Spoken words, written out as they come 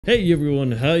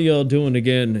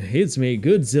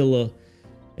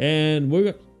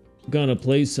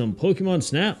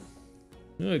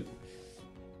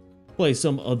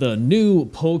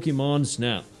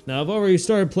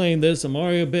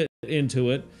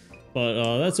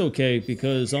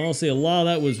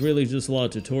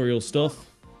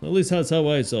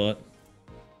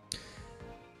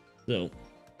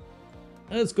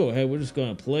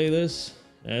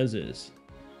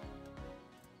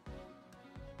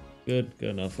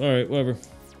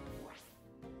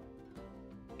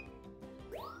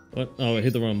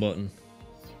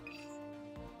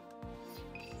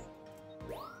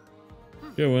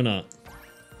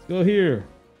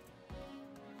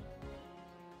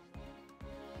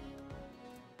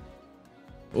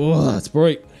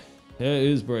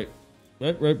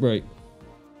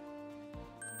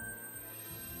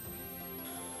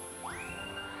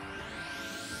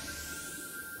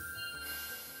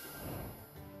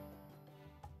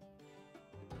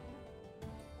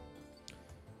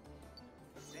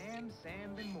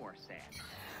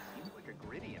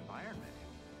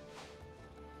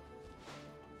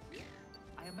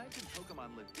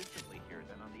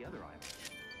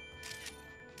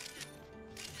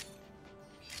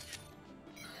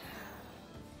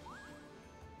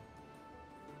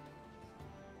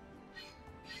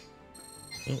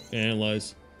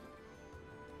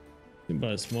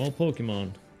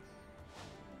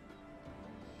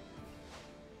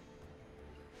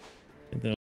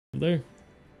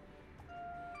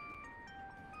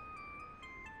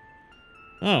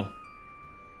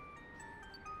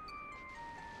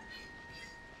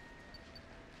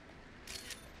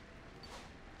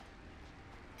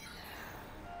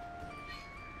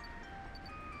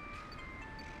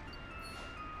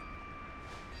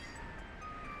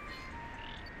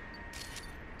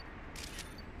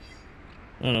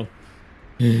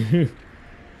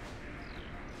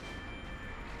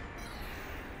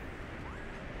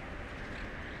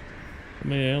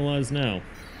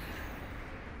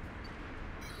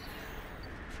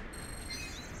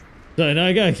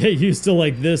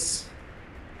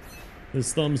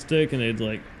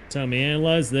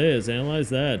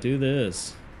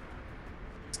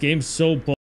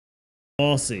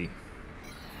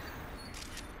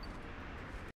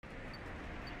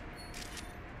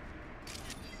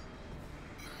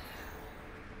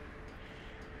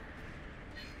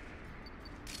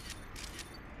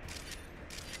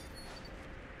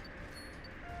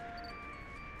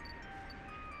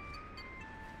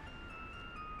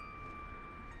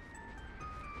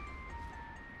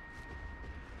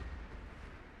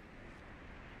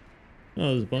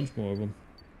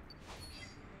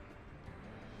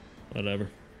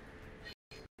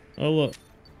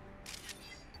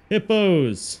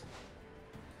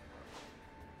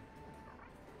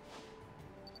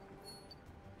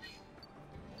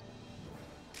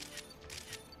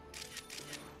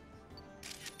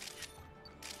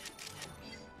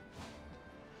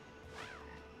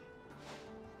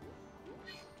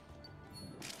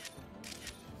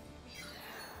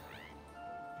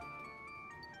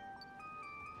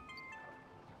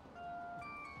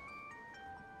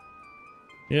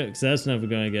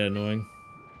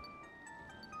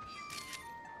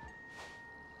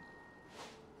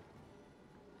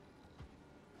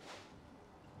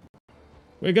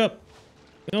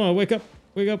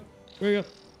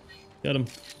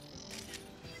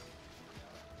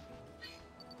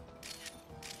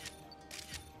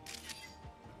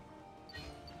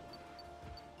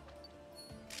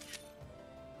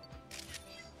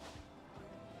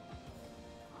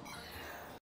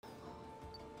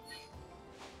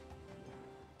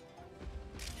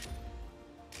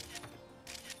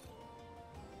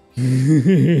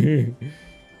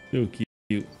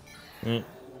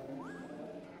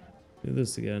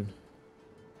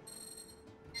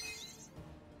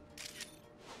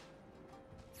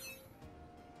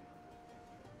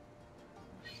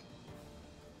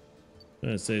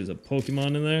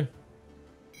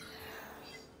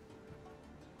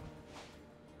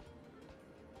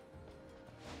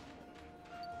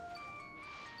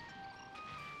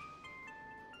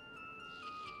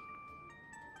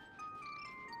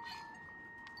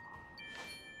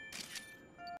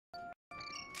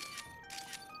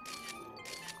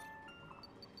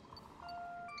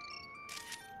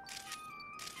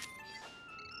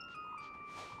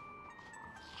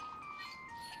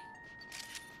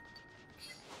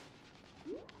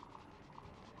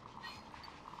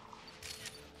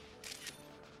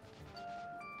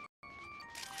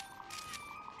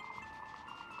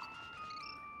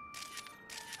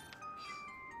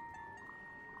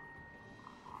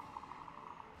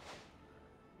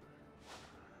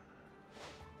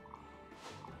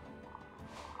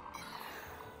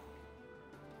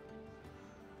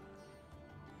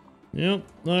Yep.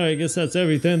 Alright, I guess that's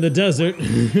everything. The desert.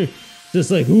 Just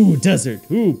like, ooh, desert.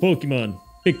 Ooh, Pokemon.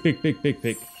 Pick, pick, pick, pick,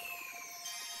 pick.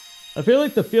 I feel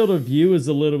like the field of view is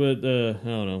a little bit, I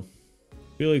don't know.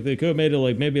 I feel like they could have made it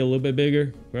like maybe a little bit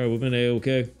bigger. Probably would have been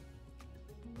a-okay.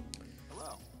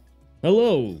 Hello.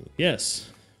 Hello. Yes.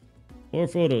 More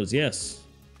photos. Yes.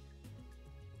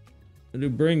 I do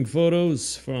bring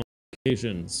photos from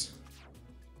locations.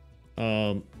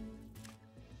 A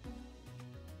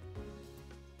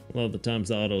lot of the times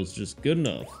the auto's just good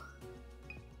enough.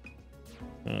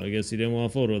 I guess he didn't want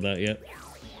a photo of that yet.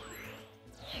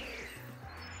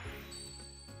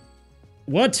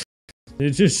 What?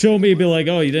 It just showed me be like,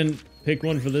 oh, you didn't pick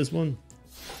one for this one?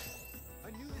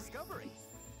 A new discovery.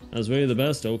 That was really the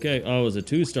best? Okay. Oh, it was a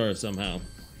 2-star somehow.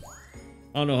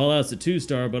 I don't know how that's a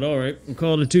 2-star, but alright. We'll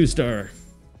call it a 2-star.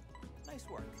 Nice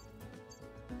work.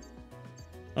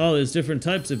 Oh, there's different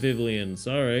types of Vivlians.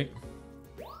 Alright.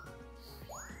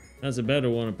 That's a better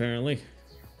one, apparently.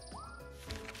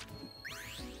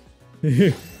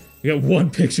 You got one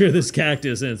picture of this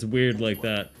cactus and it's weird like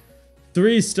that.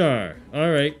 3-star.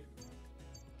 Alright.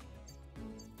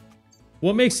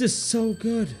 What makes this so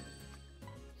good?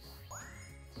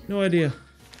 No idea.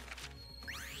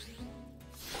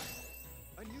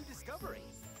 A new discovery.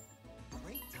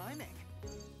 Great timing.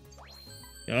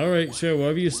 Alright, sure.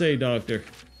 Whatever you say, Doctor.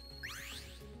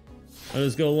 I'll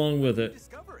just go along with it.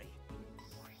 Discovery.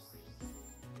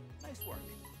 Nice work.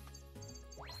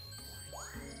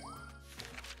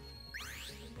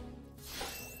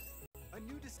 A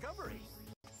new discovery.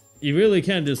 You really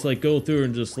can just like go through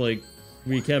and just like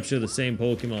recapture the same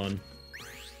Pokemon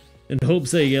in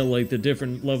hopes that you get like the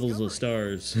different levels of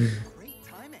stars. Great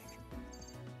timing.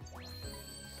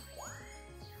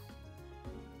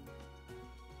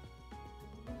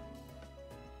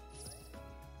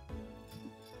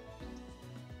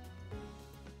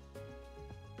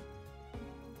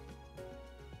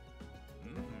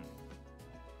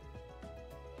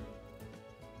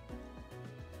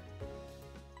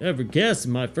 Never guessed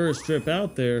my first trip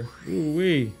out there. Ooh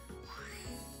wee.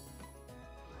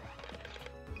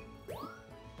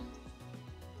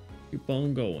 Keep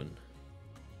on going.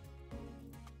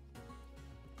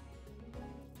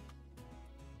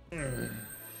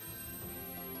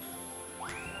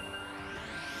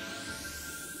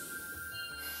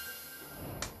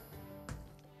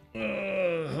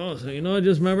 So you know, I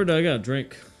just remembered I got a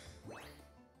drink.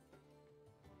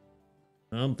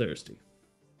 I'm thirsty.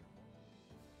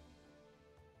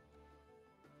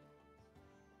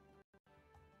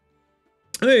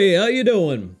 Hey, how you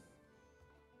doing?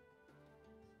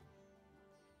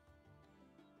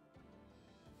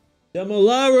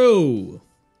 Demolaru!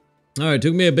 Alright,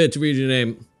 took me a bit to read your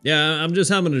name. Yeah, I'm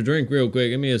just having a drink real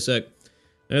quick. Give me a sec.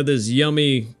 I have this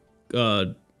yummy,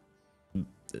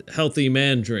 healthy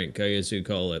man drink, I guess you'd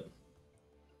call it.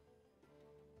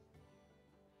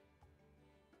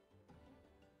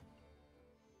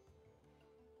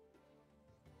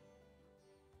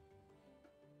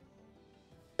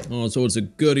 Oh, so it's a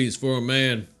goodies for a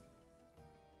man.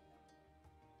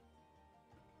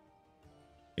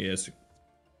 Yes.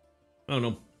 I don't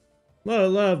know. A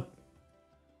lot of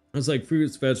it's like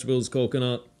fruits, vegetables,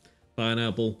 coconut,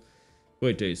 pineapple.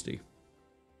 Quite tasty.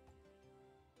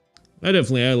 I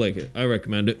like it. I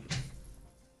recommend it.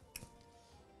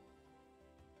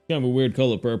 Kind of a weird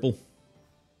color, purple.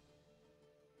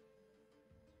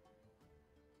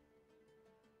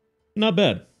 Not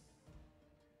bad.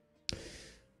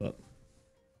 But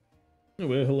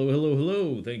anyway,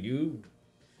 hello. Thank you.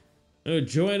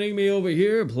 Joining me over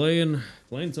here, playing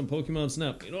some Pokemon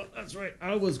Snap. You know what? That's right.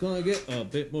 I was gonna get a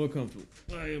bit more comfortable.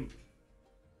 I am.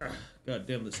 God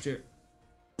damn this chair.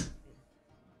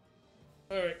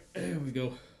 All right, there we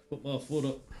go. Put my foot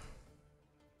up.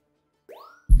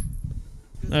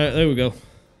 All right, there we go.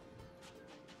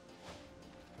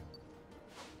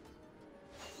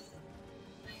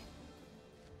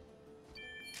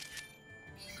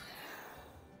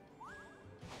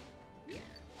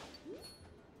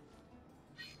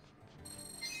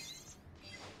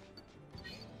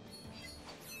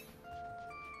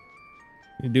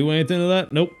 You do anything to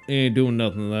that? Nope, he ain't doing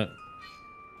nothing to that.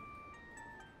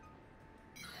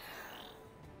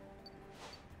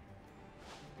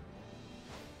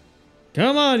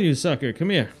 Come on, you sucker. Come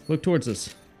here. Look towards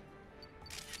us.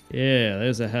 Yeah,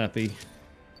 there's a happy.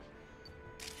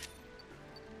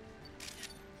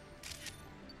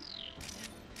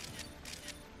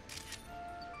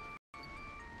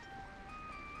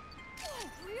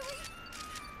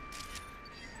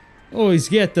 Oh, he's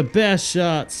get the best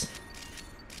shots.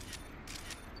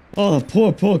 Oh, the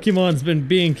poor Pokemon's been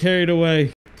being carried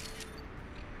away.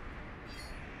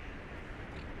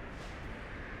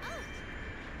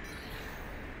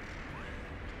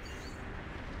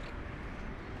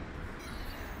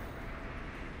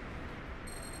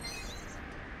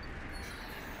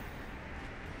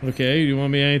 Okay, you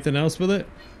want me anything else with it?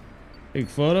 Big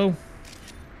photo?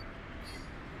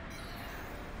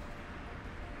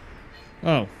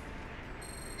 Oh.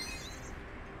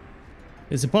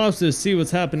 It's impossible to see what's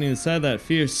happening inside that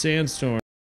fierce sandstorm.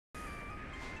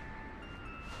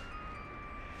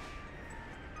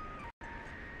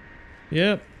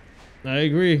 Yep, I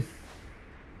agree.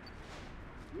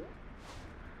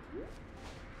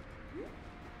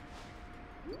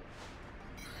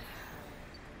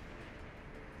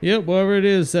 Yep, whatever it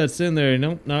is that's in there,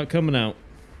 nope, not coming out.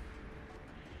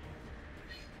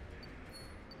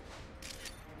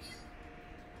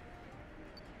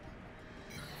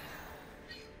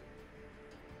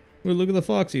 Ooh, look at the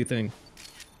foxy thing.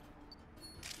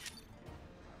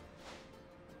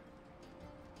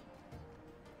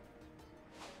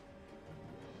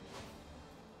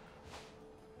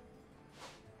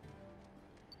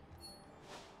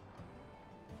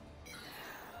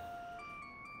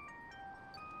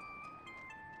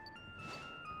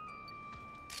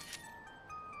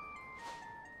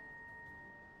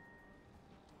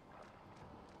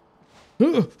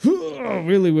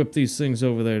 Really whip these things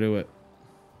over there to it.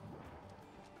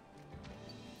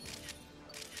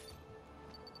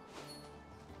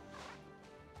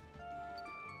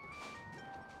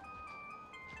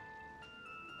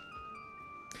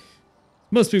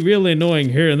 Must be really annoying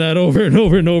hearing that over and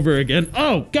over and over again.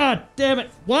 Oh, god damn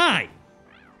it. Why?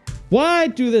 Why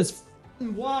do this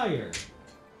f***ing wire?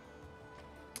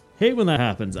 Hate when that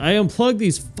happens. I unplug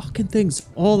these fucking things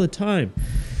all the time.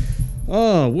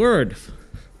 Oh, word.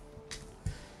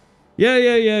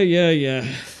 Yeah.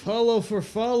 Follow for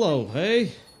follow,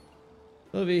 hey?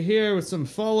 Over here with some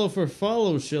follow for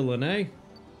follow shilling, eh?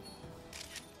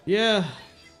 Yeah.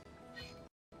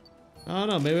 I don't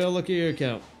know, maybe I'll look at your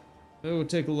account. Maybe we'll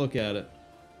take a look at it.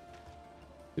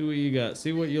 See what you got.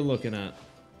 See what you're looking at.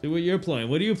 See what you're playing.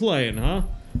 What are you playing, huh?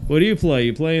 What do you play?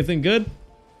 You play anything good?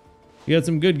 You got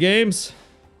some good games?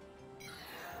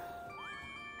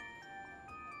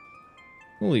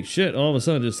 Holy shit, all of a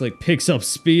sudden just like picks up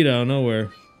speed out of nowhere.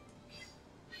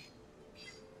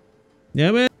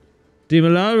 Yeah, man.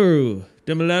 Dimalaru.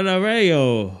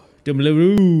 Dimalareo.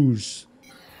 Dimalaroos.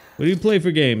 What do you play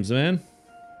for games, man?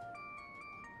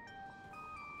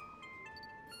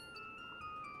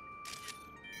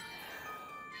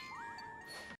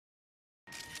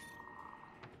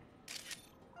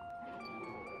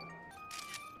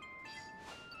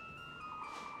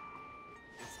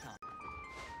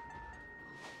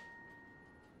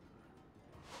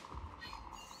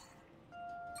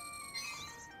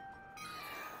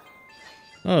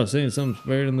 Oh, seeing something's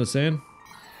buried in the sand.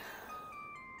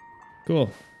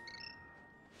 Cool.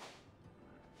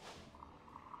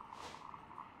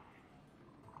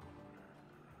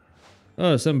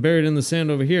 Oh, something buried in the sand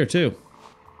over here, too.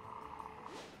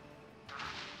 I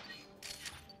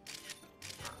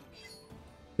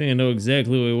think I know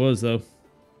exactly who it was, though.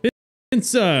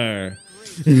 Pincer!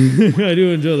 I do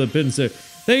enjoy the pincer.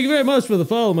 Thank you very much for the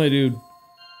follow, my dude.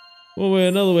 One way or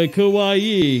another way,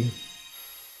 kawaii.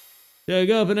 Yeah, I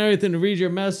got up and everything to read your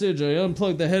message. I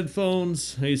unplugged the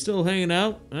headphones. Are you still hanging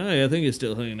out? Yeah, I think you're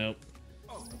still hanging out.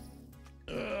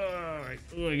 Alright,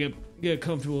 I get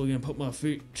comfortable again. Put my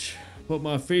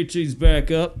feeties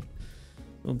back up.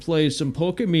 I'll play some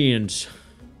Pokemons.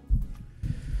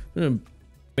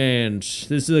 Man, this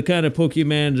is the kind of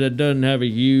Pokemon that doesn't have a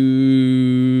huge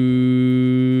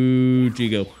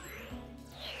ego.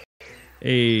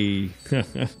 Hey.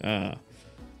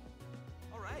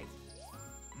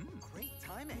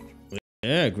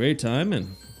 Yeah, great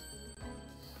timing.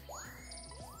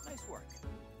 Nice work.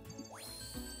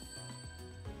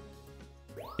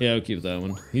 Yeah, I'll keep that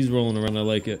one. He's rolling around, I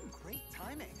like it. Great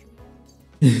timing.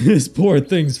 This poor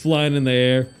thing's flying in the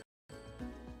air.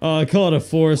 Oh, I call it a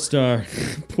 4-star.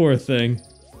 Poor thing.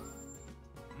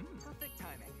 Perfect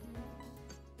timing.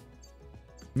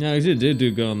 Yeah, I actually did do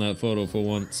good on that photo for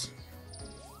once.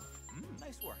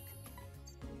 Nice work.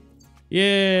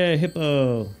 Yeah,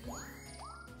 hippo.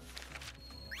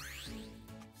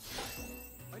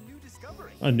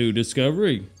 A new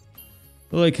discovery.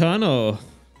 Lycano.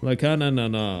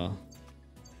 Lycananana.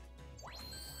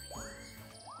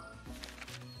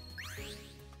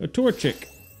 A Torchic.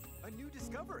 A new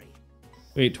discovery.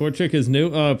 Wait, Torchic is new?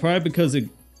 Probably because it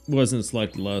wasn't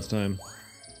selected last time.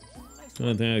 I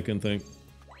don't think I can think.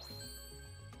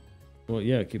 Well,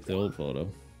 yeah, keep the old photo.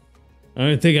 I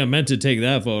don't think I meant to take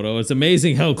that photo. It's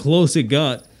amazing how close it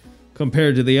got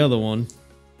compared to the other one.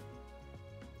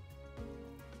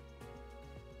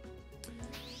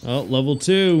 Oh, level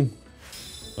 2.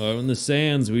 Oh, in the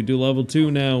sands, we do level 2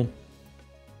 now.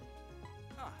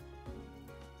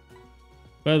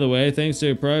 By the way, thanks to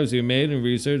your progress you made in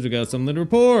research, I got something to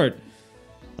report.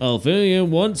 I'll fill you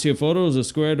in once your photos are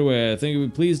squared away. I think you'll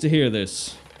be pleased to hear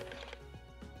this.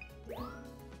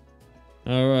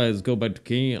 Alright, let's go back to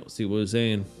King. I'll see what he's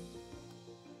saying.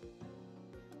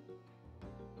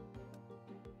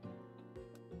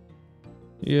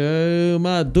 Yo,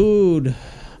 my dude.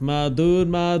 My dude,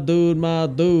 my dude, my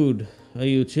dude. Are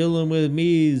you chilling with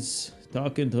me's?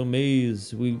 Talking to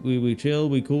me's. We chill,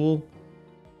 we cool?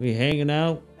 We hanging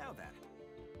out? Now then.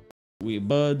 We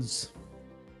buds?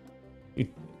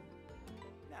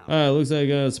 Alright, looks like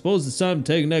I suppose it's time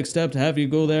to take the next step to have you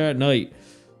go there at night.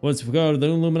 Once we've got the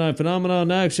Illuminati phenomenon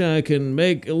in action, I can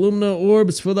make Illumina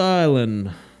orbs for the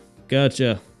island.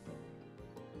 Gotcha.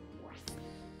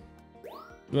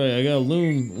 Right, I got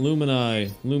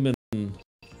Lumini. Lumin.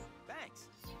 Thanks.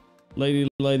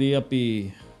 Lady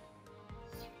uppy.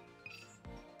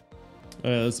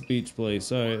 Alright, that's the beach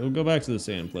place. Alright, we'll go back to the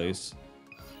sand place.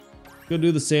 Go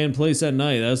do the sand place at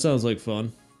night. That sounds like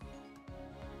fun.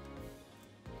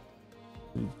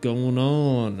 What's going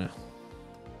on?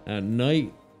 At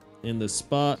night in the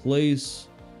spot place.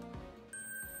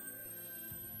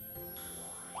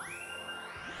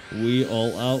 We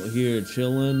all out here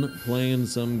chilling, playing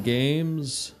some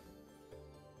games,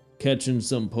 catching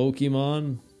some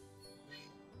Pokemon.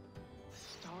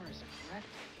 Stars are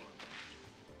breathtaking.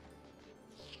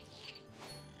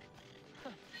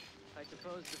 Huh. I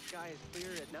suppose the sky is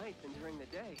clearer at night than during the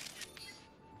day.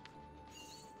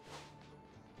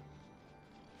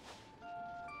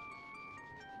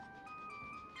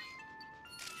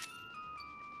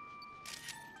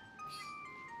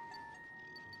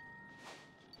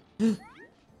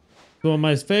 One of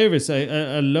my favorites.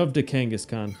 I love the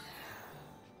Kangaskhan.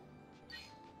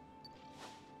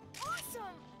 Awesome.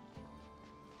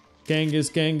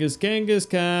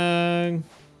 Kangaskhan.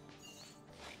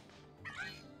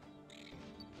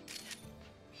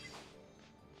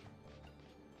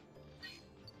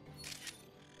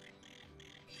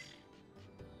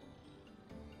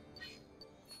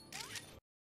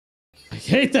 I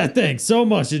hate that thing so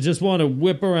much. I just want to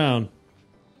whip around.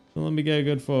 Well, let me get a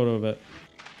good photo of it.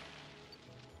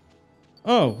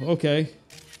 Oh, okay.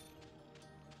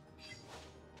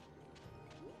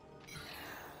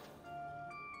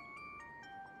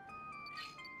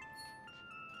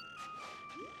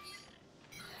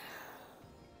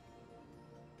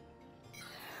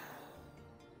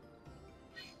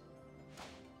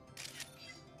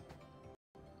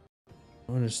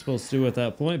 What am I supposed to do at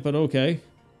that point, but okay.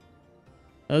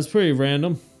 That's pretty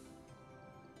random.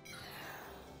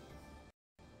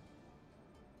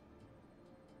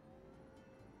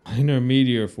 Minor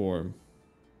meteor form.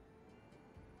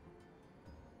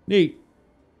 Neat.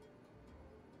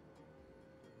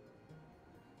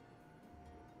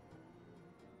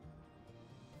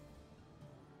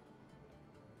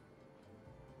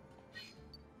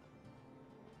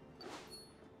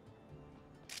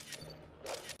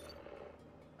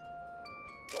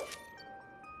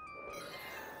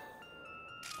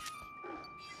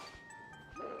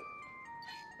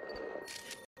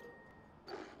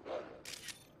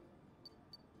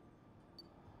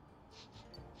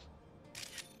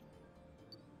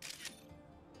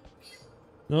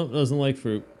 Nope, doesn't like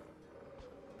fruit.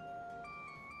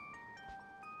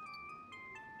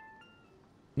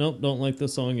 Nope, don't like the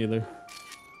song either.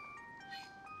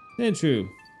 And true.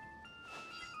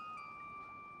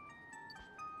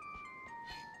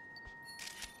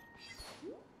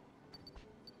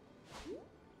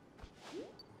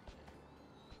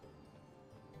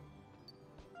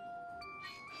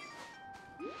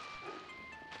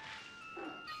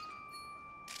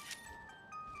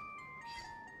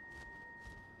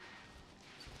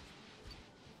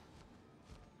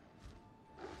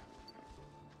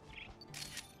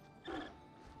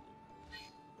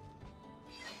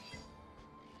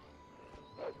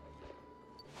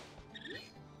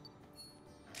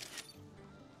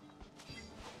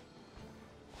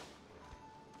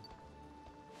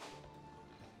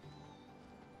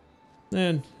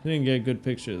 And I didn't get a good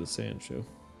picture of the sand show.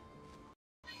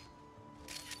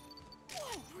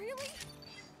 Whoa, really?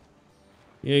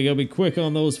 Yeah, you gotta be quick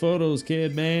on those photos,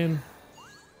 kid, man.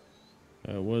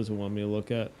 What does it want me to look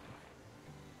at?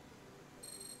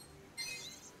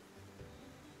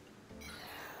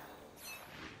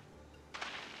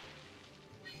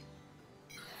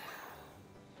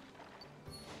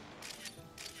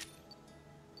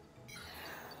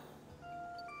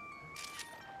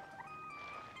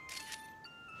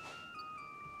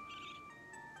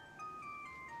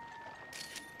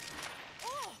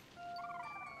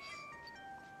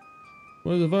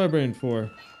 What is it vibrating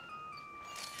for?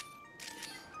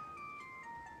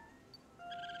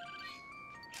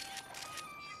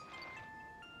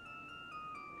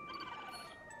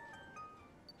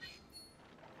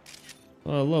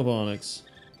 Oh, I love Onyx.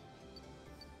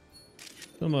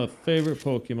 One of my favorite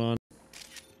Pokemon.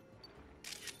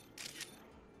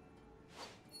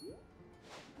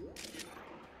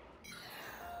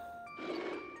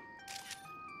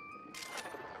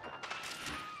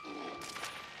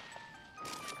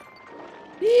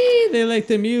 Eee, they like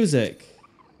the music.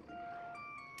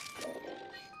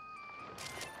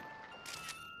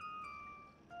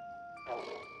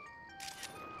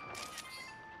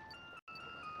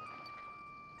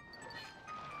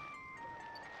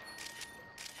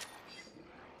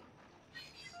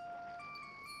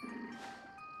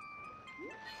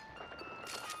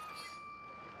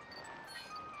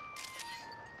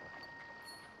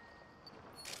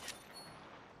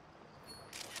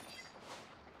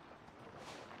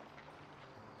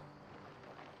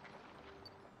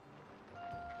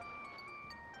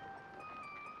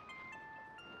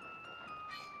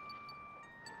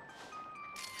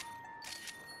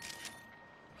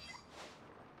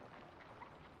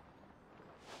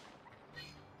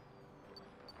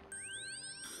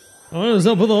 What is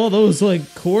up with all those,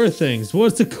 like, core things?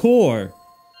 What's a core?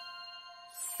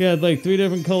 You had, like, 3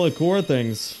 different color core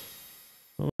things.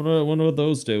 I wonder what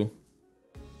those do.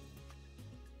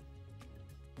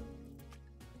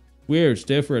 Weird, it's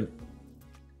different.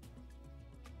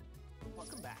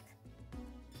 Welcome back.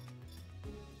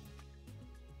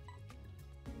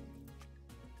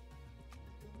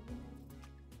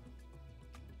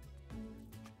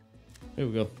 There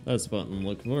we go. That's the button I'm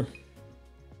looking for.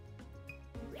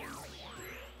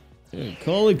 Yeah,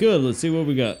 call it good. Let's see what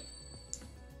we got.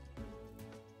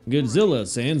 GuuDZILLA,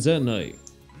 Sands at Night.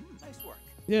 Nice work.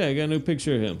 Yeah, I got a new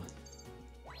picture of him.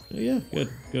 Yeah, good.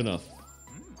 Good enough.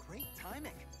 Great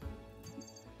timing.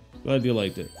 Glad you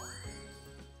liked it.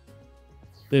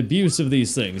 The abuse of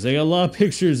these things. I got a lot of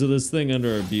pictures of this thing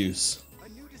under abuse. A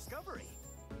new discovery.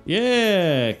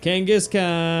 Yeah,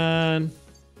 Kangaskhan.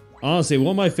 Honestly,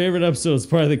 one of my favorite episodes is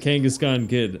probably the Kangaskhan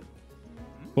kid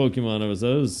Pokemon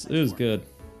episode. It was good.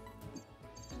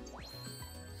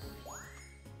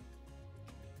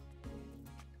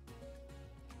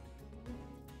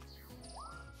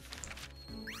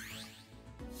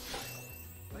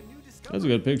 That's a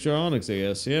good picture of Onyx, I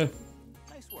guess, yeah.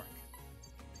 Nice work.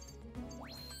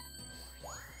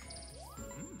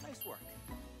 Nice work.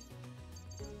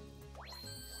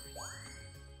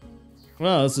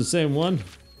 Wow, that's the same one.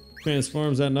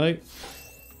 Transforms at night.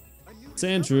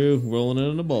 Sandshrew rolling it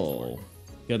in a ball.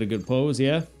 Got a good pose,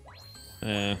 yeah?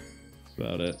 That's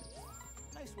about it.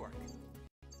 Nice work.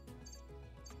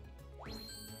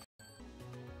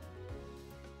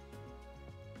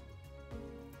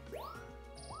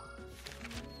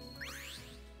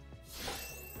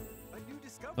 A new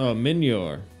discovery. Oh,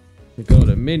 Minior. We go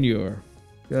to Minior.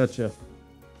 Gotcha.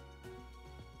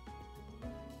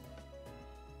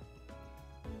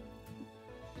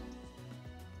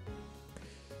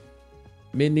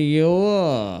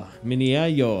 Minior.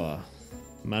 Minior.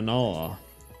 Manor.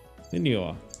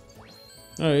 Minior.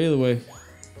 Alright, either way.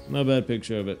 Not a bad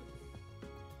picture of it.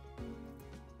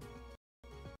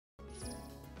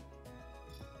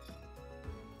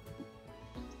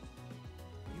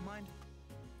 You mind?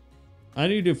 I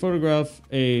need to photograph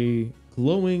a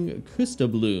glowing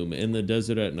Crystabloom in the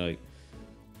desert at night.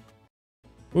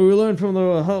 What we learned from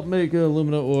the help make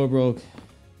Illumina Orbroke.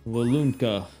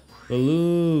 Valunka.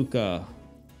 Valuka.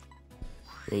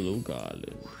 Valuka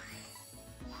Island.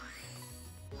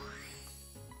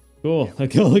 Cool. I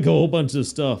got like a whole bunch of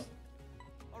stuff.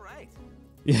 All right.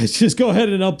 Yeah, just go ahead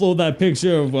and upload that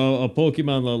picture of a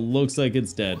Pokemon that looks like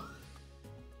it's dead.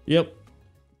 Yep.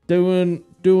 Doing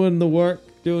the work.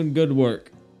 Doing good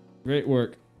work. Great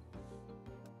work.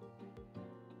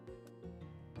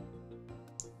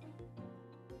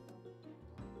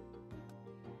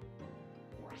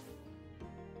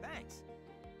 Thanks.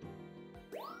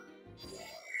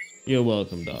 You're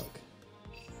welcome, Doc.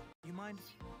 You mind?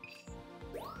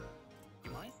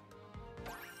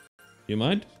 You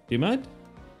mind? You mind? Do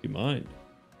you mind?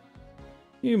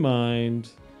 You mind?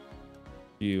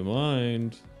 You mind? You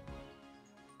mind?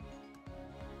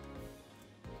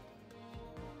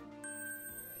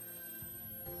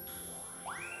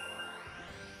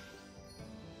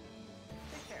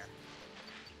 Take care.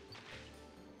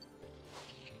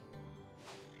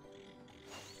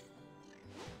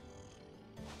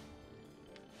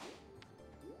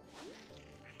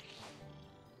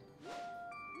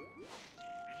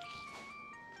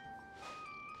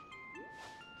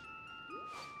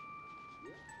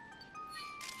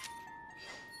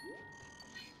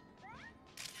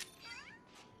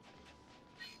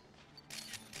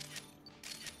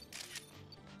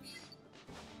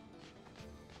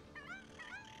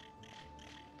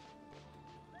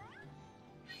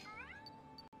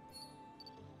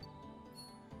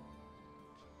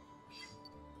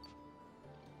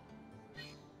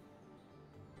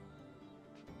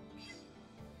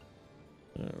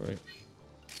 Alright.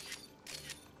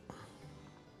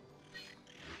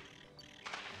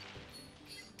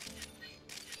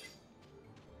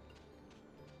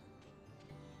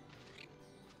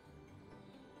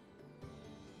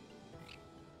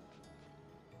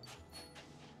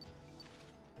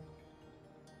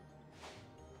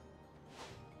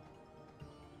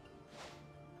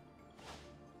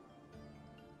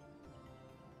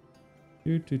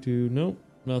 Nope,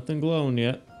 nothing glowing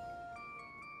yet.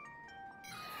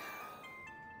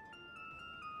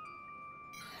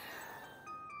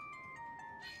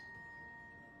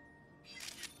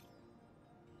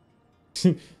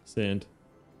 Sand.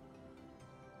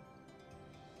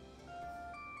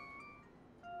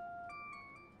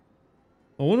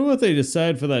 I wonder what they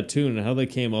decided for that tune and how they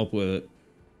came up with it.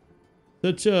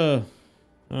 Such a,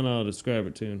 I don't know how to describe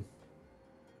it, tune.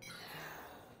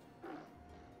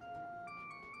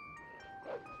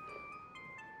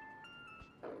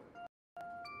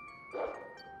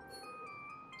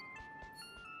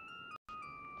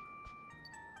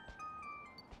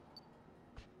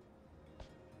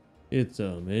 It's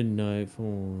a midnight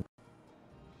form.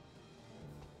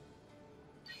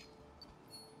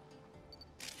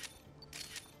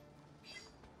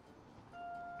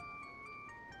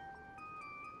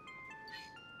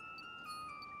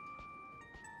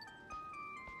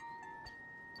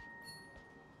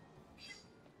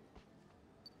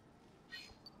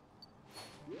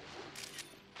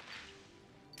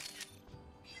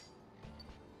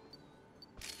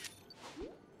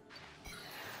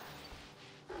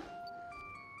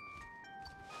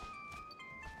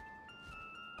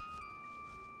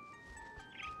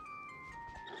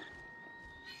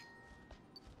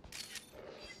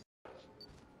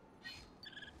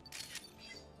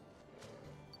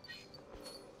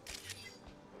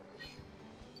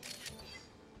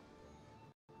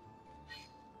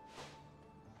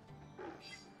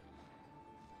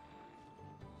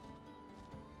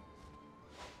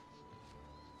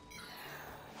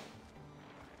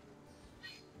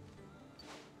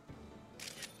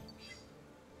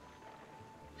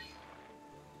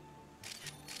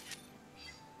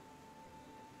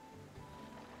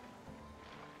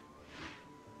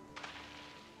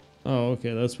 Oh,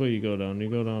 okay, that's where you go down. You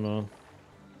go down all.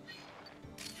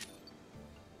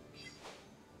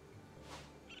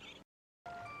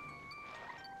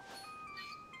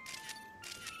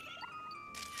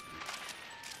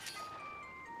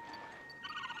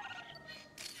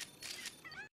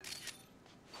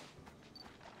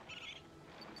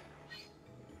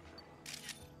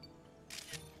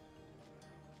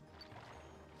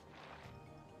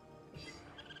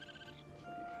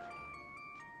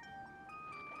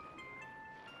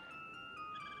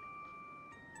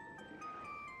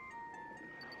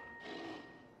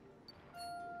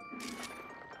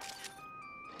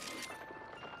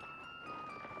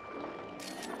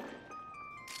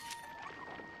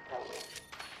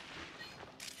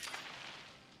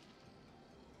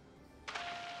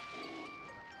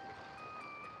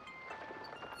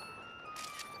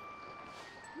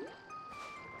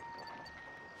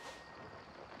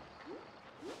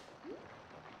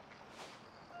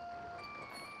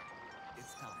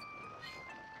 It's time.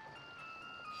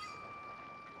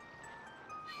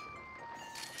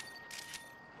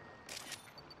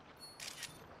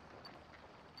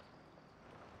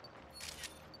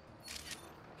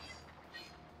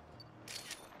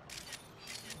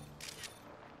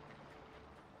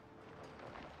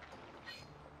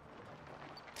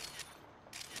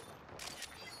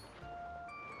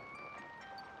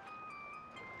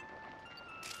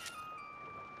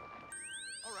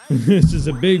 It's just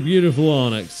a big, beautiful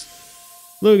onyx.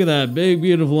 Look at that big,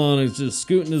 beautiful onyx just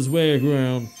scooting his way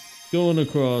around, going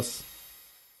across,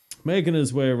 making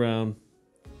his way around.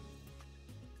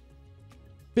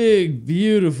 Big,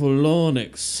 beautiful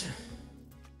onyx.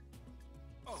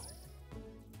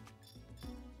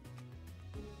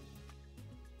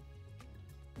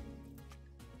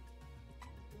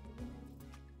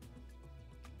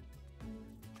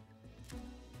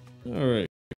 Alright,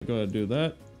 go ahead and do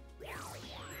that.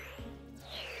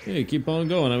 Yeah, keep on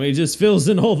going. I mean, it just fills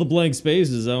in all the blank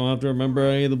spaces. I don't have to remember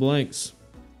any of the blanks.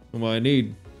 And what I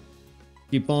need.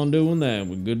 Keep on doing that.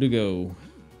 We're good to go.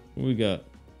 What we got?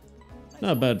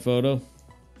 Not a bad photo.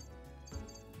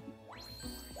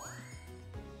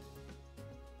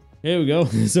 Here we go.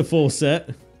 It's a full set.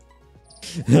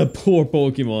 Poor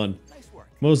Pokemon.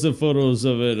 Most of the photos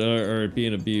of it are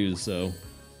being abused, so.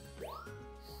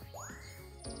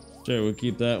 Sure, we'll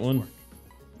keep that one.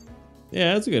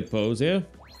 Yeah, that's a good pose, yeah.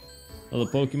 Other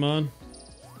Pokemon.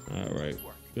 Alright,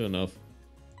 good enough.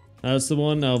 That's the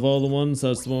one. Out of all the ones,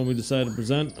 that's the one we decided to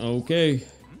present. Okay.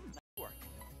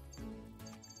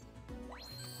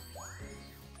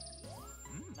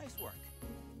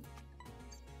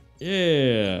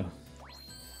 Yeah.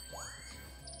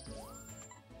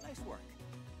 Nice work.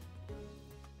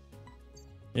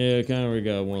 Yeah, I kind of already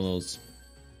got one of those.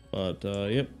 But,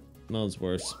 yep. None's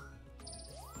worse.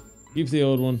 Keep the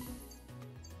old one.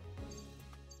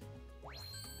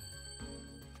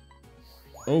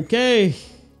 Okay.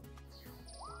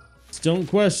 Just don't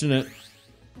question it.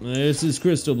 This is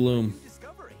Crystal Bloom.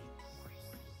 Discovery.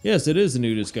 Yes, it is a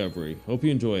new discovery. Hope you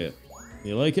enjoy it.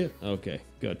 You like it? Okay,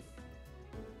 good.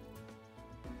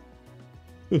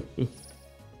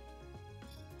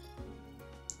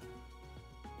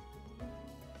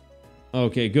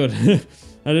 Okay, good.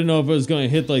 I didn't know if I was going to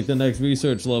hit like the next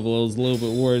research level. I was a little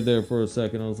bit worried there for a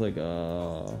second. I was like,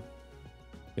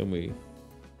 can we...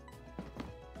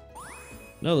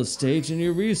 Another stage in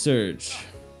your research.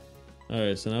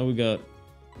 Alright, so now we got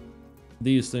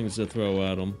these things to throw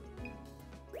at them.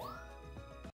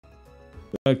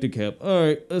 Back to Cap.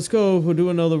 Alright, let's go. We'll do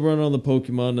another run on the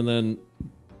Pokemon and then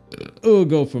we'll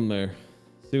go from there.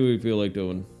 See what we feel like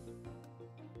doing.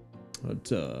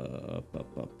 But,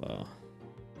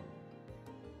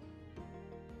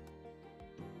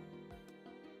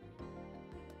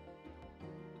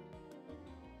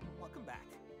 Welcome back.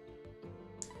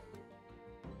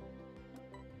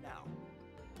 Now.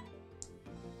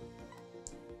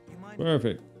 You mind?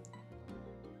 Perfect.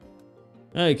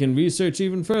 I can research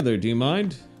even further. Do you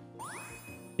mind?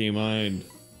 Do you mind?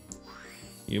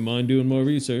 You mind doing more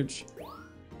research?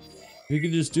 You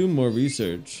could just do more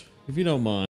research. If you don't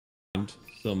mind.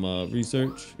 Some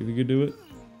research, if you could do it.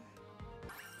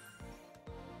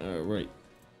 Alright.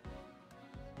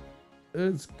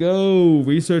 Let's go!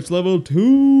 Research level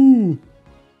 2!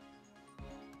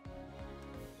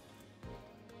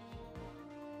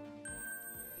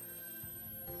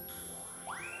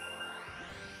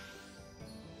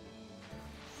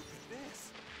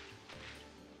 This.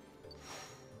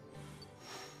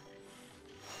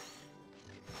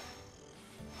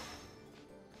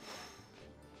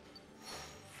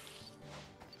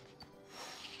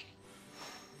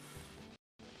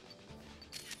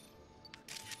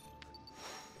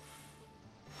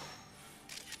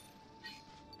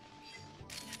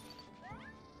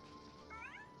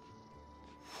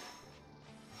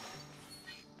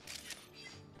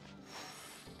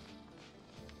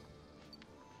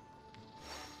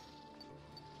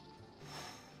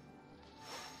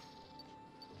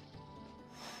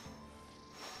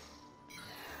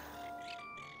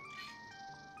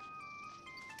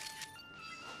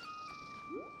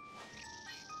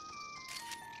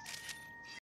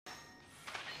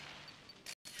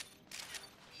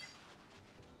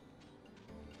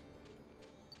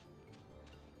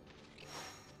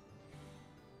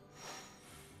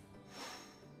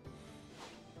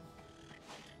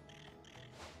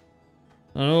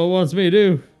 I don't know what it wants me to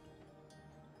do.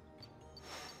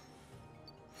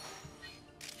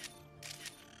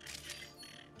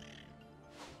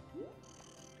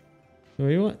 What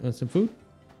do you want? Want some food?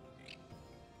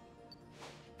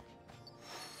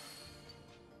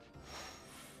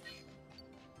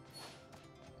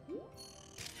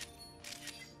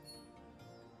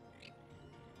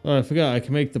 Oh, I forgot. I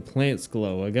can make the plants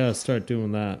glow. I gotta start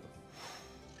doing that.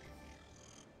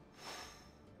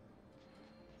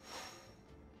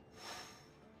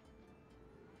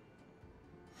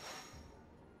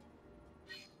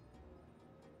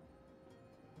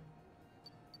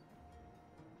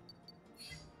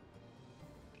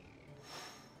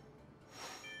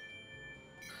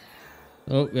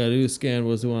 Oh, gotta do a scan.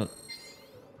 What does it want?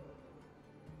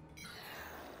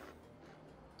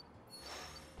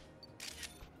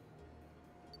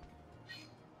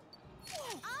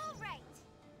 All right.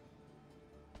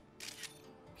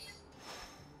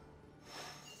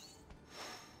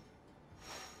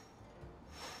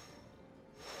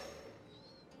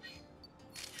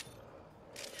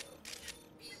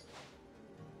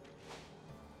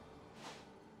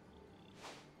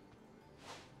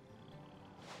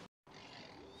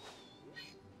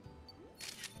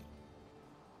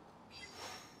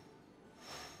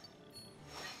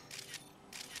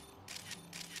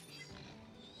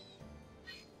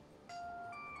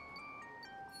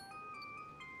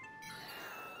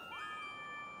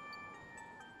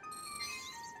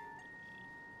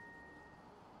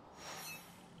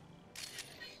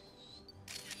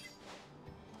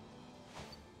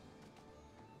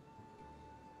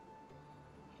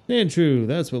 And true.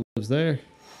 That's what lives there.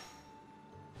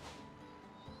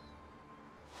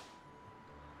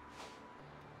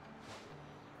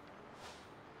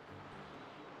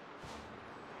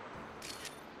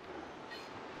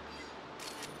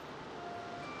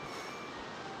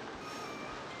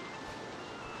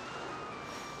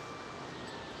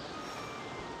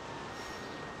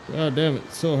 God damn it,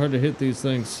 it's so hard to hit these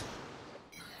things.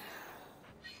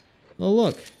 Oh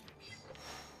look.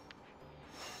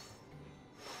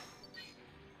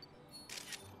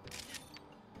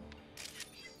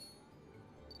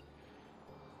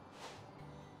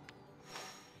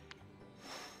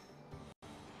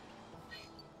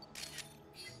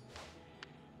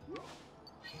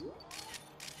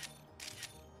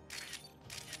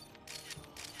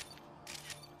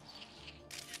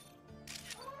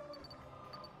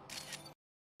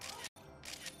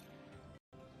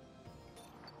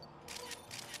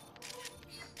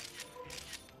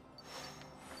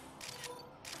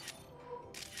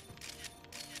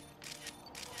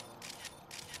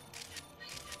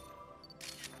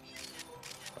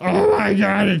 Oh my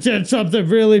god, it did something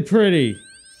really pretty.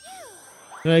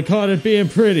 And I caught it being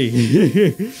pretty.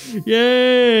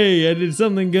 Yay! I did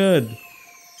something good.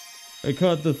 I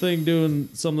caught the thing doing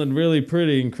something really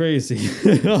pretty and crazy.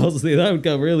 Honestly, that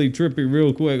got really trippy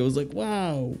real quick. I was like,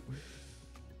 wow.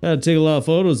 I had to take a lot of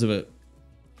photos of it.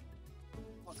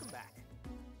 Welcome back.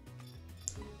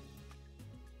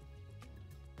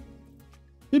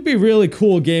 It'd be a really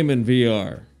cool game in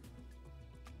VR.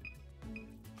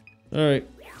 Alright.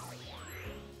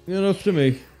 Enough to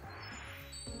me.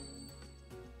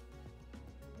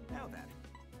 Now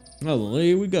then, Oh,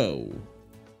 here we go.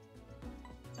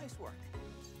 nice work.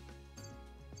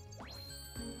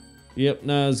 Yep,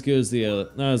 not as good as the other.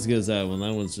 Not as good as that one.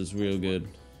 That one's just real good.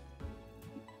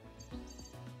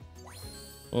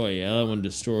 Oh yeah, that one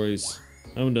destroys.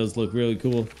 That one does look really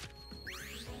cool.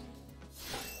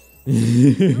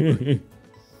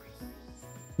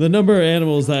 The number of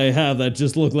animals that I have that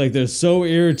just look like they're so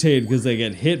irritated because they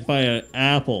get hit by an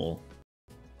apple.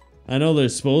 I know they're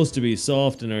supposed to be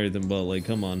soft and everything, but like,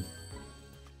 come on.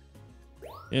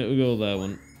 Yeah, we'll go with that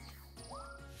one.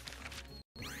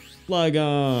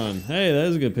 Flygon! Hey, that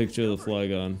is a good picture of the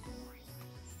Flygon.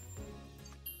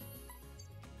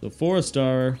 The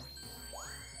 4-star.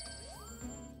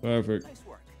 Perfect. Nice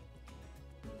work.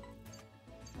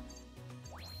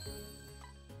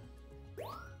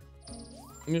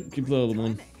 Yep, keep the other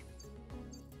one.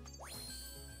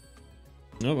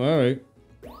 Nope, alright.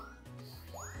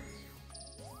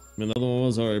 Another one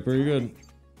was alright, pretty good.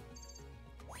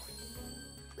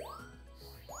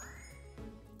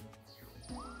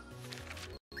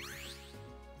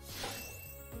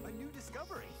 A new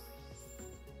discovery.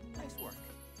 Nice work.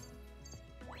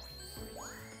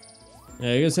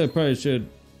 Yeah, I guess I probably should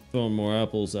throw more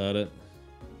apples at it.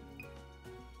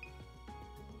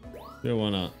 Sure, why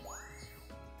not?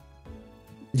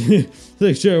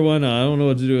 Like, sure, why not? I don't know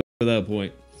what to do at that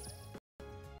point.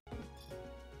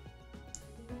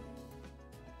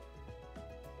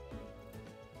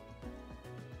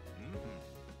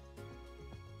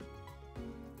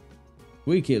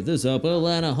 We keep this up, we'll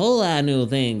learn a whole lot of new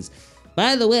things.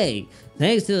 By the way,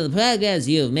 thanks to the progress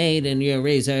you've made in your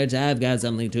research, I've got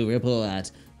something to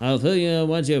report. I'll fill you in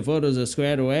once your photos are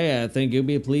squared away. I think you'll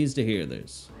be pleased to hear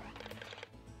this.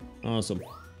 Awesome.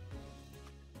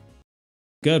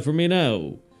 Good for me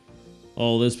now.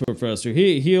 Oh, this professor.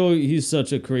 He's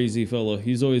such a crazy fellow.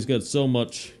 He's always got so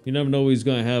much. You never know what he's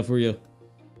gonna have for you.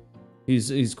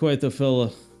 He's quite the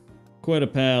fella. Quite a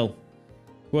pal.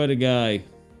 Quite a guy.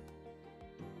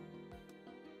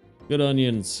 Good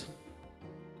onions.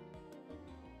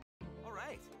 All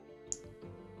right.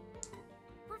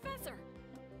 Professor!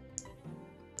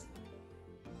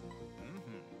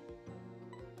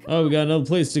 Oh, we got another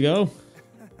place to go?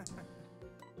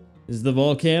 Is the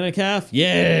volcanic half?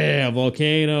 Yeah,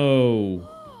 volcano.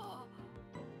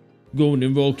 Going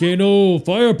in volcano.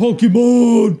 Fire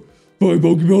Pokemon. Fire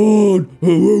Pokemon.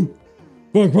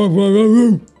 Fire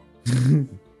Pokemon.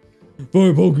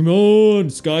 Fire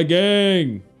Pokemon. Sky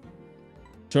Gang.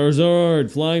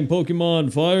 Charizard. Flying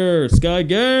Pokemon. Fire. Sky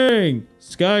Gang.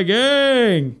 Sky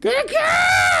Gang. Okay,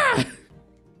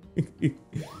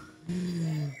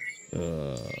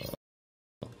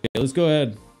 let's go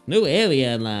ahead. New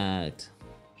area unlocked.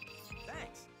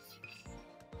 Thanks.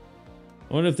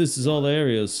 I wonder if this is all the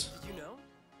areas. Did you know?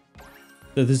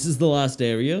 That this is the last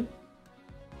area?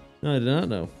 No, I did not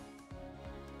know.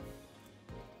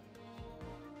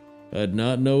 I did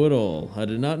not know at all. I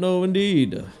did not know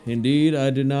indeed. Indeed, I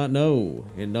did not know.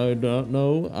 And I did not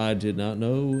know. I did not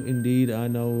know. Indeed, I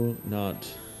know not.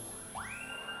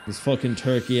 This fucking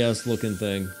turkey ass looking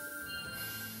thing.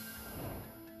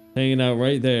 Hanging out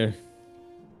right there.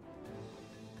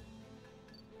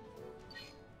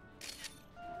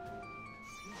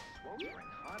 Sweltering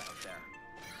hot out there.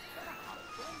 Is that a hot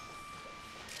spring?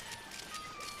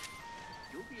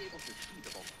 You'll be able to see the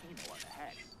volcano up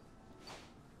ahead.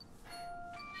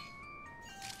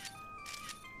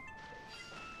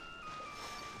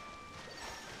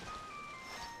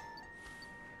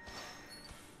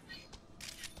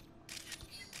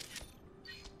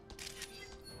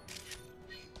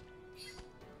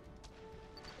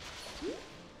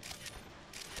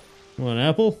 Want an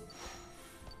apple?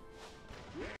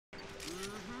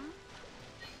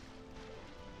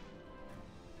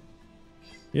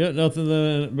 Yeah, nothing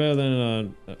better than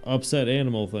an upset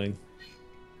animal thing.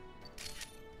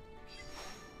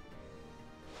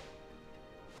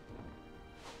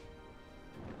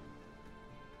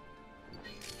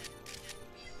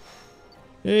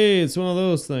 Hey, it's one of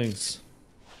those things.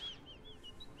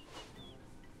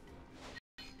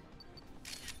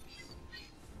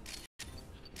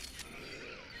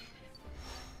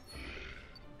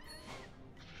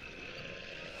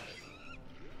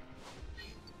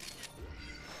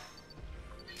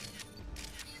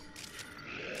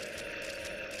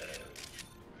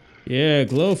 Yeah,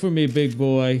 glow for me, big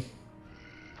boy.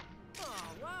 Oh,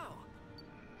 wow.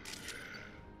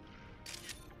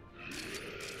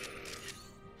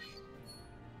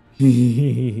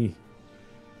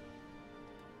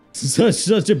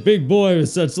 such a big boy with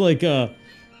such like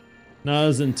not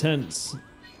as intense.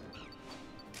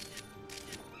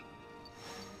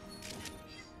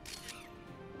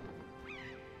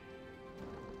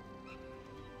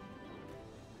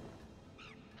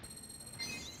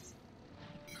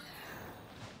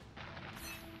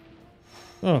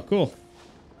 Oh, cool.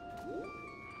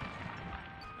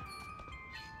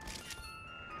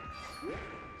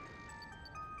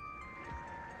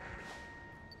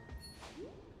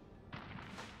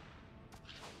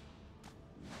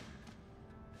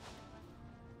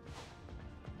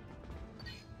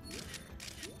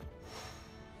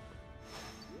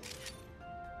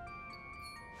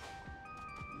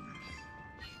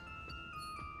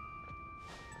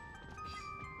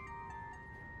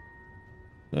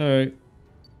 Alright.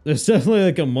 There's definitely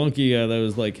like a monkey guy that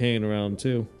was like hanging around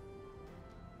too.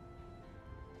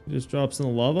 He just drops in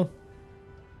the lava.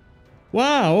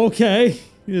 Wow, okay.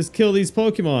 You just kill these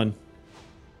Pokemon.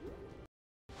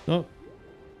 Oh.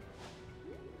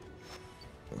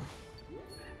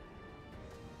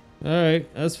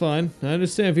 Alright, that's fine. I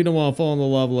understand if you don't want to fall in the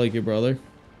lava like your brother.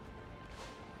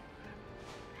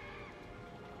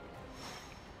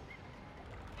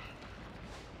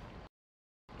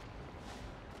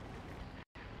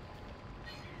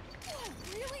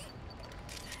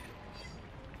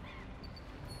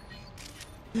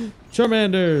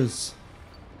 Charmanders!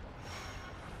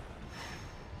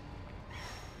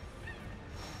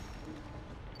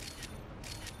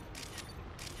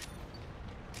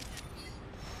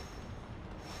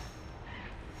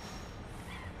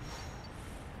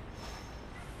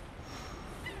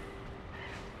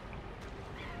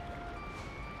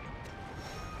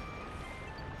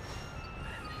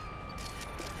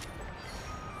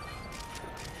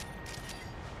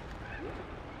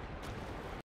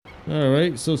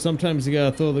 Alright, so sometimes you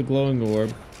gotta throw the glowing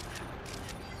orb.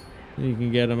 You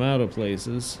can get them out of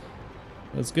places.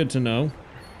 That's good to know.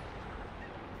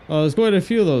 Oh, there's quite a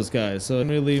few of those guys, so I don't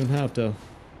really even have to.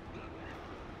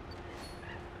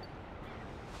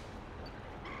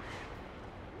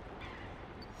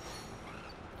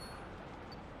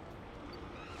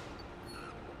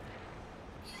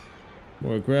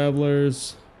 More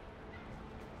Gravelers.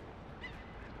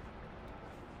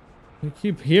 I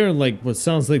keep hearing like what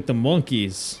sounds like the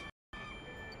monkeys.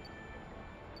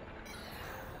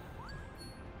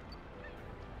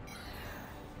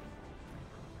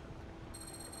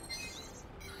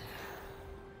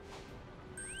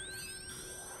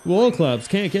 Wall claps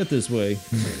can't get this way.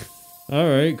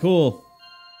 Alright, cool.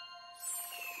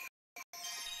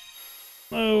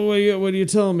 Oh, what are you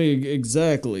telling me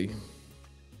exactly?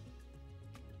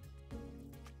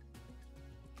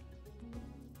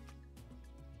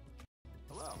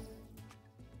 Hello.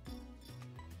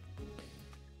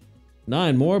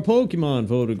 9 more Pokemon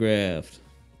photographed.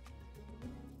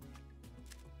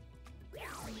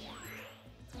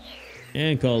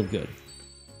 And called good.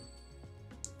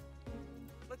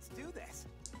 Let's do this.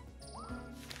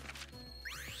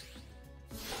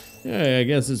 Yeah, I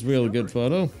guess it's a real good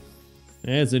photo.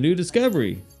 And it's a new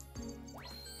discovery.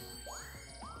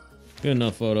 Good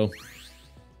enough photo.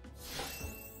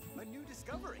 A new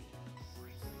discovery.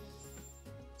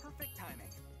 Perfect timing.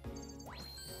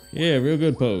 Yeah, real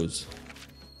good pose.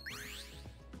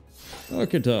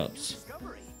 Archetypes.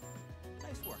 Discovery.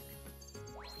 Nice work.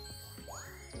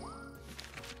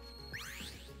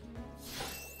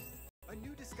 A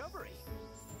new discovery.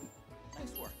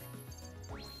 Nice work.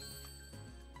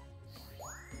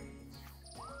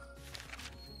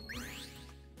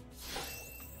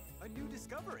 A new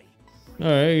discovery.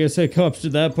 Alright, I guess I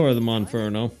captured that part of the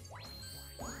Monferno.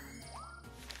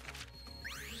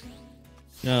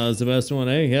 Yeah, that's the best one,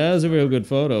 eh? Yeah, that's a real good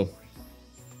photo.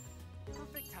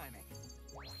 Perfect timing.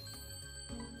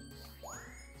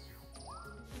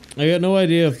 I got no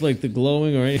idea if like the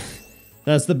glowing or any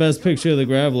that's the best picture of the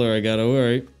Graveler I got.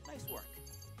 Alright. Nice work.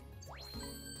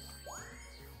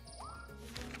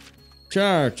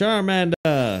 Charmander.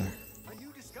 A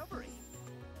new discovery.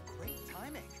 Great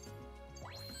timing.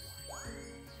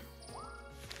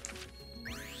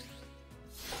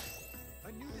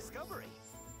 A new discovery.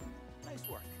 Nice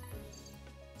work.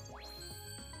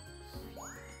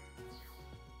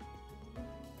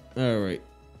 Alright.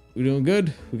 We doing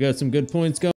good? We got some good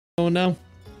points going now?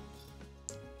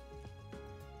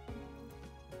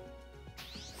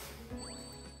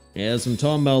 Yeah, so I'm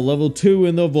talking about level 2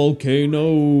 in the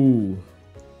volcano.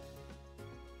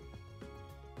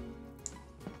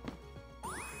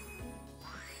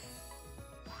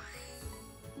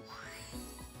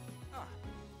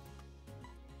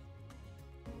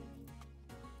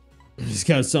 He's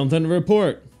got something to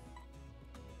report.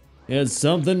 He has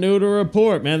something new to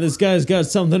report. Man, this guy's got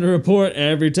something to report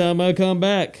every time I come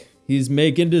back. He's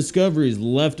making discoveries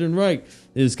left and right.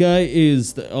 This guy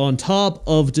is on top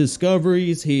of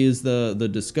discoveries. He is the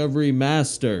discovery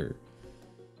master.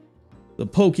 The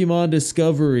Pokemon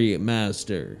discovery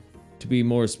master, to be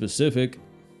more specific.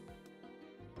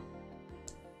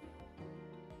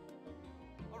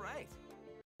 All right.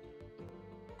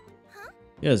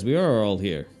 Yes, we are all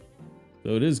here.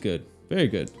 So it is good. Very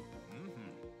good.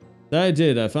 That I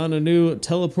did. I found a new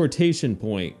teleportation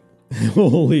point.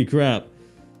 Holy crap.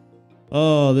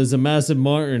 Oh, there's a massive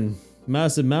mountain.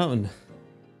 Massive mountain.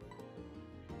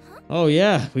 Oh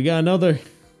yeah, we got another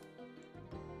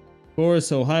forest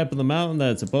so high up in the mountain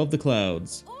that it's above the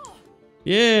clouds.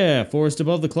 Yeah, forest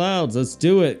above the clouds. Let's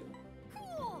do it.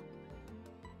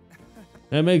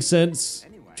 That makes sense.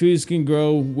 Trees can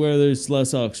grow where there's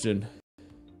less oxygen.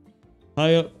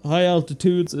 High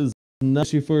altitudes is not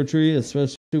issue for a tree,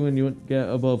 especially when you get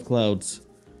above clouds.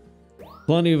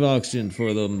 Plenty of oxygen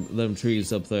for them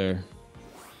trees up there.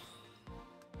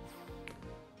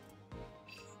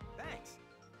 Thanks.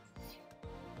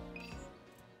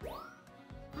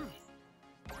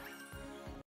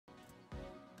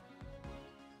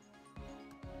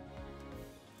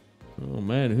 Oh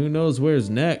man, who knows where's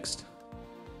next?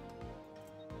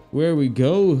 Where we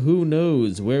go, who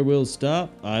knows? Where we'll stop,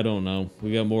 I don't know.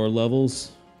 We got more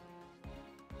levels.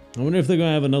 I wonder if they're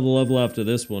gonna have another level after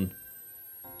this one.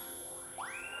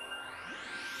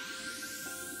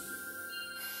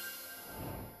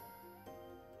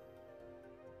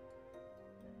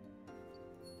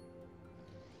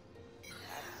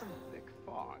 That's some thick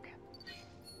fog.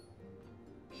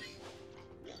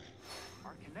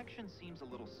 Our connection seems a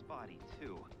little spotty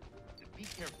too. Be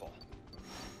careful.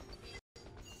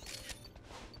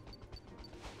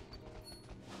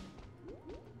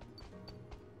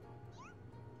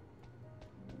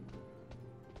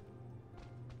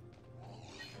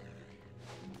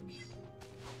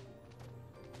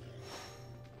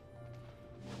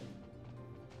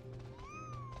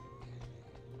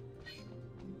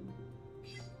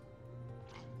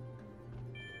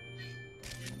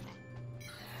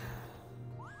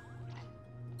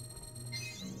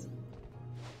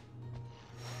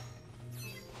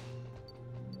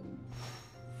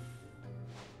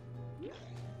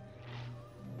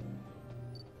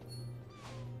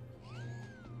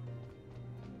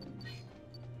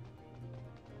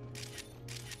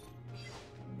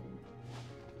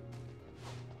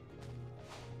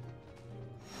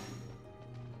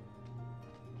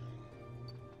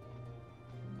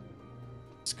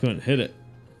 Just couldn't hit it.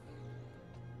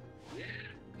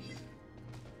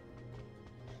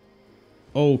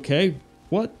 Okay,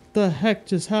 what the heck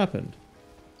just happened?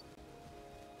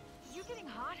 You getting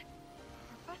hot?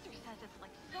 Professor says it's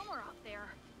like summer out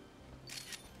there.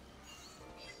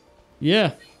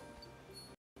 Yeah.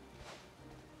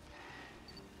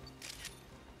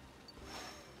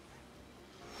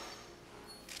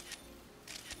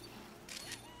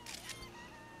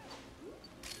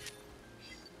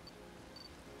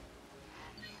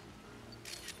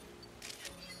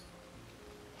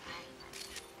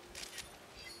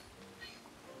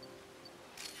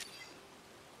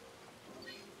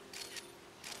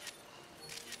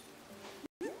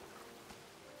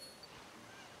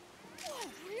 Whoa,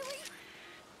 really?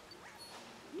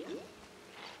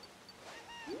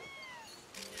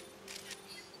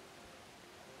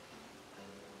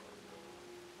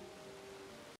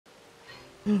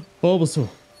 Bulbasaur.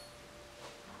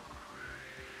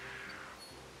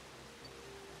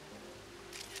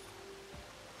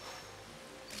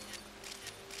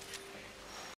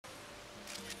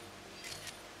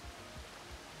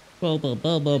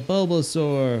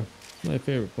 Bulbasaur. My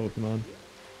favorite Pokemon.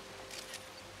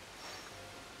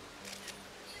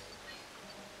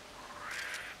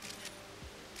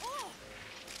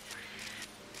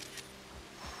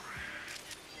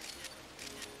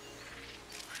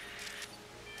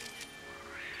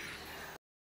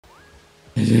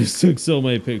 I just took so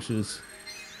many pictures.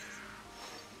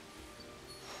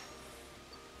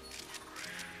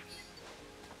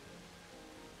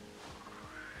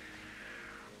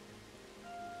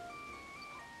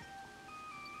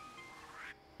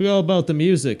 We all about the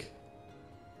music.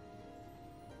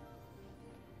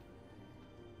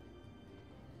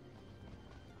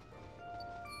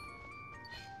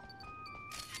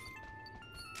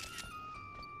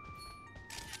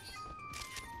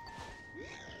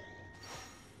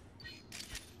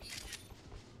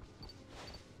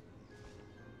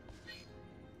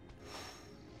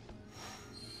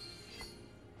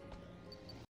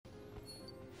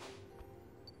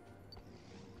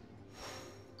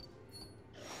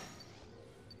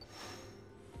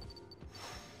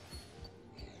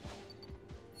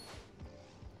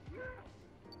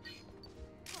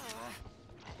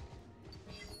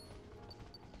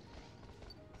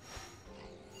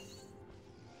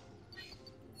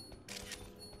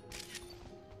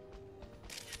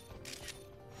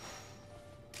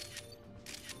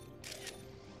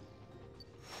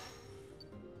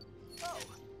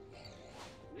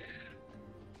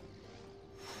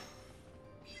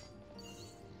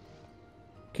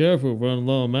 Careful, run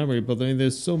low on memory, but then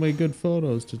there's so many good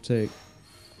photos to take.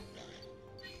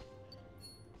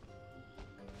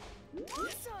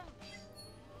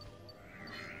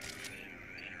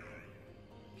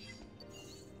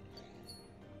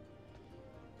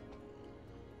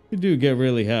 I do get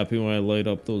really happy when I light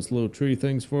up those little tree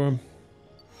things for him.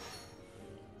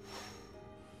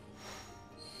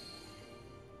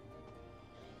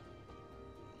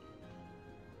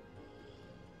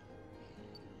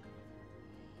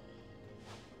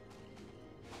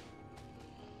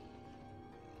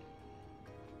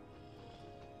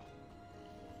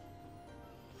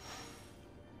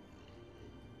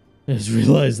 I just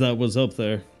realized that was up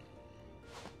there.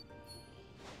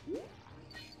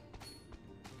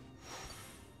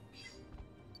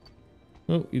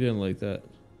 Oh, you didn't like that.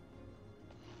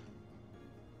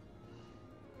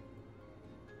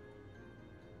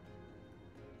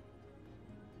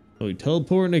 Oh, we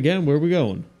teleporting again? Where are we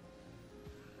going?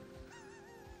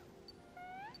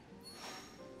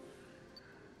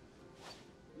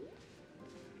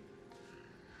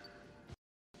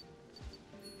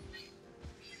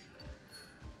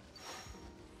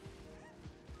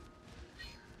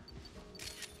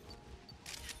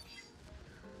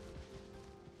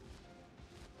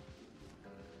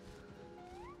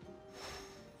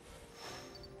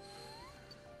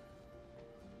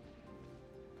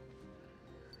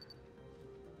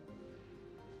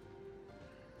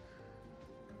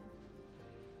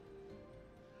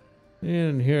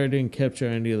 And here I didn't capture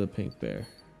any of the pink bear.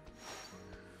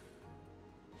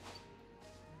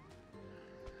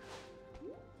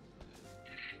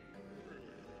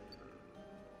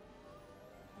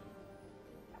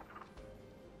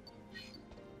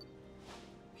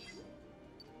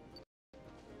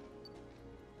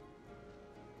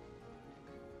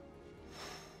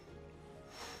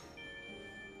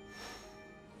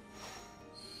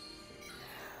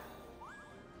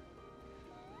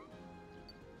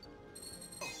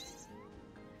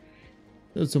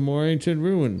 There's some more ancient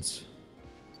ruins.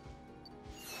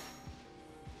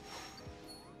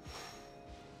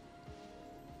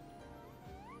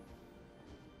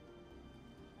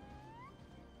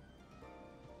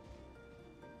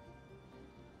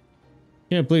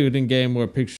 Can't believe we didn't get any more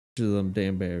pictures of them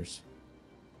damn bears.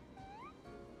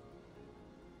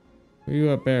 Where you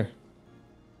up, bear?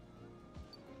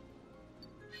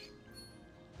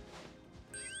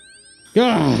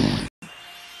 God!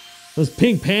 Those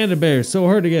pink panda bears, so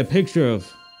hard to get a picture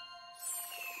of.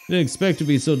 Didn't expect it to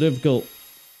be so difficult.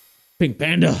 Pink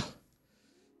panda.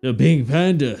 The pink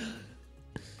panda.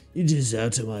 You're just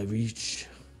out of my reach.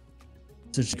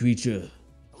 Such a creature.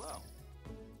 Hello.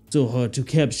 So hard to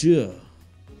capture.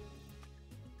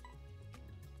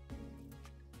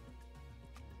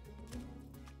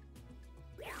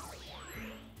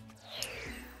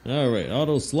 Alright,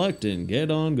 auto select and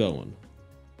get on going.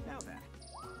 Now then.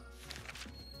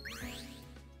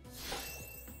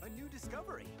 A new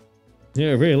discovery. Yeah,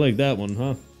 I really like that one,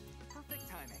 huh? Perfect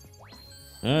timing.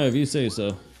 Alright, if you say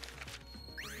so.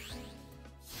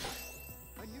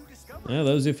 A new discovery. Yeah,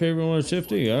 that was your favorite one,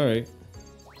 Shifty? Alright.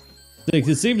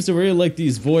 It seems to really like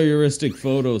these voyeuristic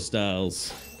photo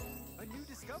styles. A new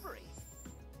discovery.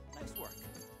 Nice work.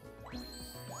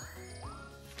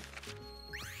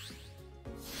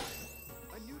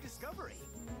 A new discovery.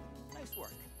 Nice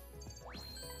work.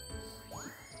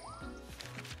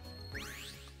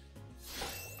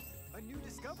 A new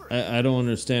discovery. I don't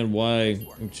understand why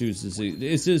it chooses these.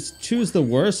 Is this choose the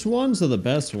worst ones or the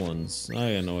best ones?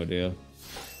 I got no idea.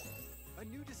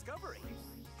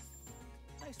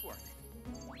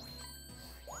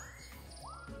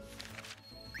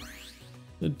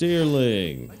 The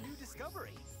deerling. A new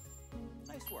discovery.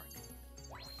 Nice work.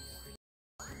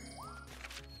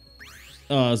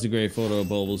 Oh, that's a great photo of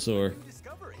Bulbasaur. New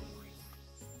discovery.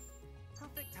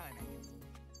 Perfect timing.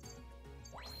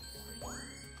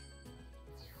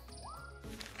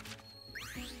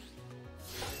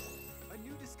 A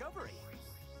new discovery.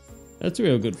 That's a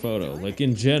real good photo. Like,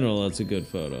 in general, that's a good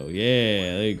photo.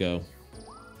 Yeah, there you go.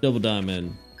 Double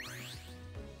diamond.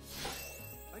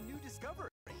 A new discovery.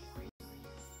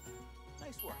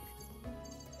 Nice work.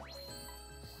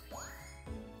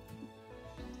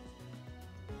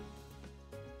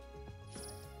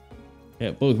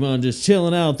 Yeah, Pokemon just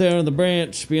chilling out there on the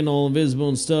branch, being all invisible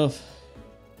and stuff.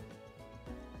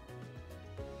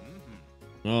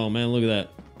 Oh man, look at that.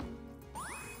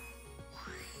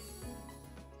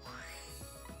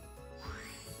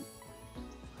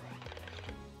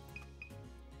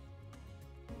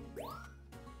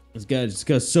 This guy just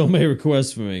got so many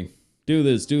requests for me. Do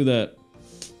this, do that.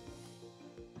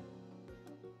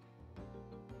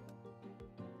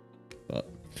 But,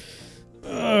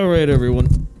 alright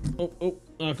everyone. Oh,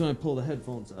 how can I pull the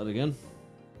headphones out again?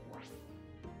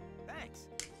 Thanks.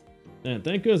 Man,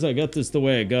 thank goodness I got this the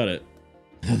way I got it.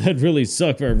 That really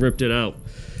sucked where I ripped it out.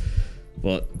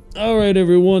 But, alright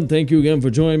everyone, thank you again for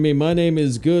joining me. My name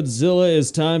is GuuDZILLA.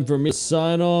 It's time for me to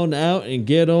sign on out and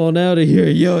get on out of here.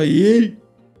 Yo, yeet!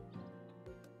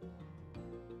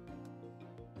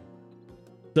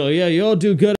 So yeah, y'all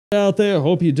do good out there.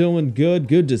 Hope you're doing good.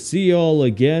 Good to see y'all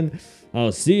again.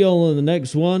 I'll see y'all in the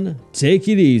next one. Take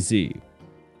it easy.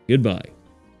 Goodbye.